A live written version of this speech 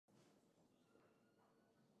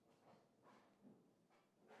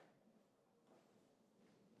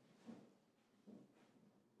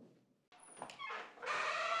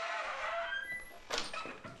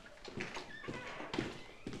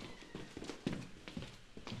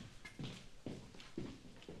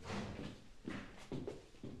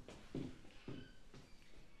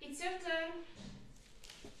It's your turn.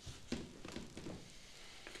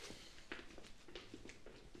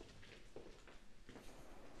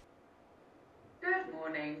 Good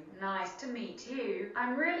morning. Nice to meet you.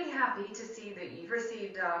 I'm really happy to see that you've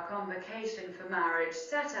received our convocation for marriage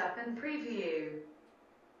setup and preview.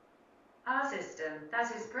 Our system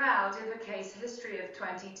that is proud of a case history of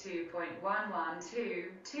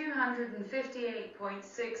 22.112,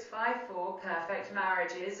 258.654 perfect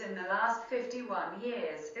marriages in the last 51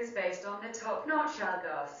 years, is based on the top-notch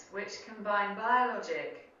algos, which combine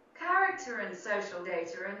biologic, character and social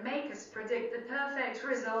data and make us predict the perfect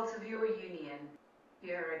result of your union.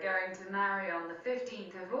 You are going to marry on the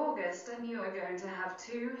 15th of August and you are going to have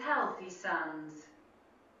 2 healthy sons.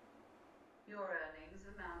 Your earnings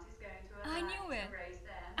amount is going to I knew it.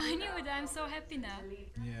 I knew it. I'm so happy now.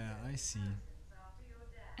 Yeah, I see.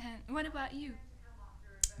 And what about you?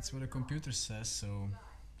 It's what a computer says, so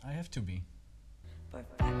I have to be.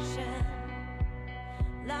 Perfection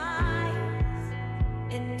lies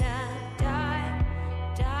in a dark,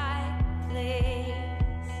 dark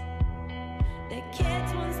place. The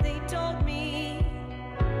kids once they told me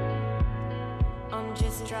I'm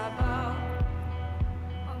just trouble.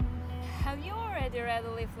 Have you already read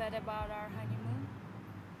a leaflet about our honeymoon?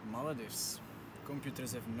 Maldives.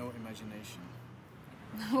 Computers have no imagination.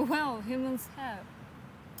 Well, humans have.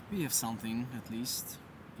 We have something, at least,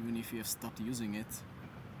 even if we have stopped using it.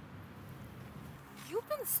 You've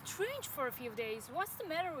been strange for a few days. What's the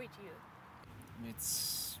matter with you?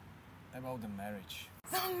 It's about the marriage.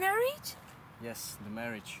 The marriage? Yes, the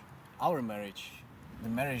marriage. Our marriage. The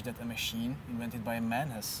marriage that a machine invented by a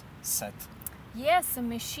man has set. Yes, a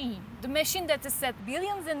machine. The machine that has set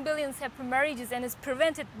billions and billions happy marriages and has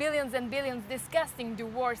prevented billions and billions disgusting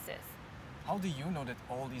divorces. How do you know that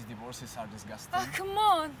all these divorces are disgusting? Oh, come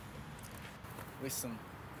on! Listen,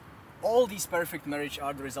 all these perfect marriages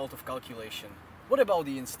are the result of calculation. What about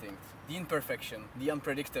the instinct, the imperfection, the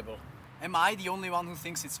unpredictable? Am I the only one who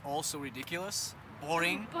thinks it's all so ridiculous?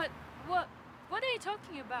 Boring? But what are you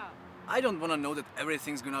talking about? I don't want to know that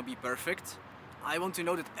everything's gonna be perfect. I want to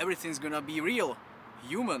know that everything's gonna be real,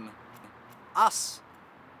 human, us.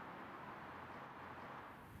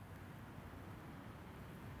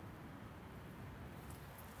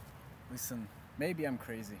 Listen, maybe I'm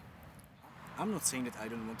crazy. I'm not saying that I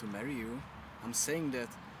don't want to marry you. I'm saying that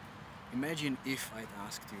imagine if I'd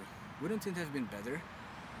asked you. Wouldn't it have been better?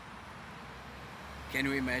 Can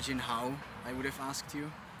you imagine how I would have asked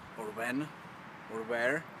you? Or when? Or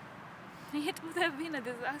where? It would have been a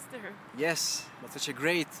disaster. Yes, but such a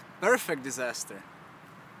great, perfect disaster.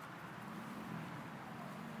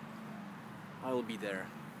 I'll be there.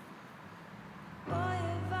 Boy,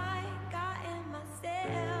 have I gotten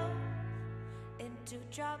myself into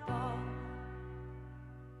trouble.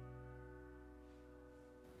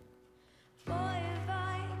 Boy, have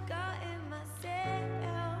I gotten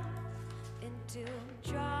myself into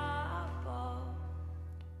trouble.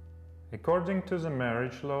 According to the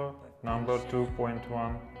marriage law number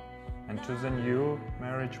 2.1 and to the new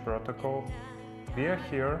marriage protocol, we are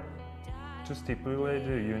here to stipulate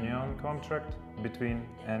the union contract between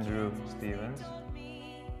Andrew Stevens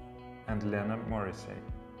and Lena Morrissey.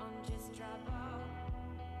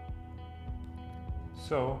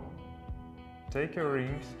 So, take your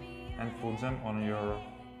rings and put them on your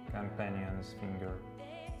companion's finger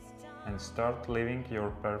and start living your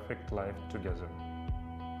perfect life together.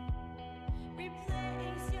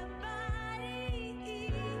 Replace your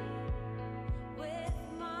body with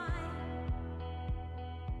mine.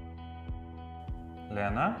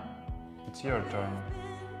 Lena, it's your turn.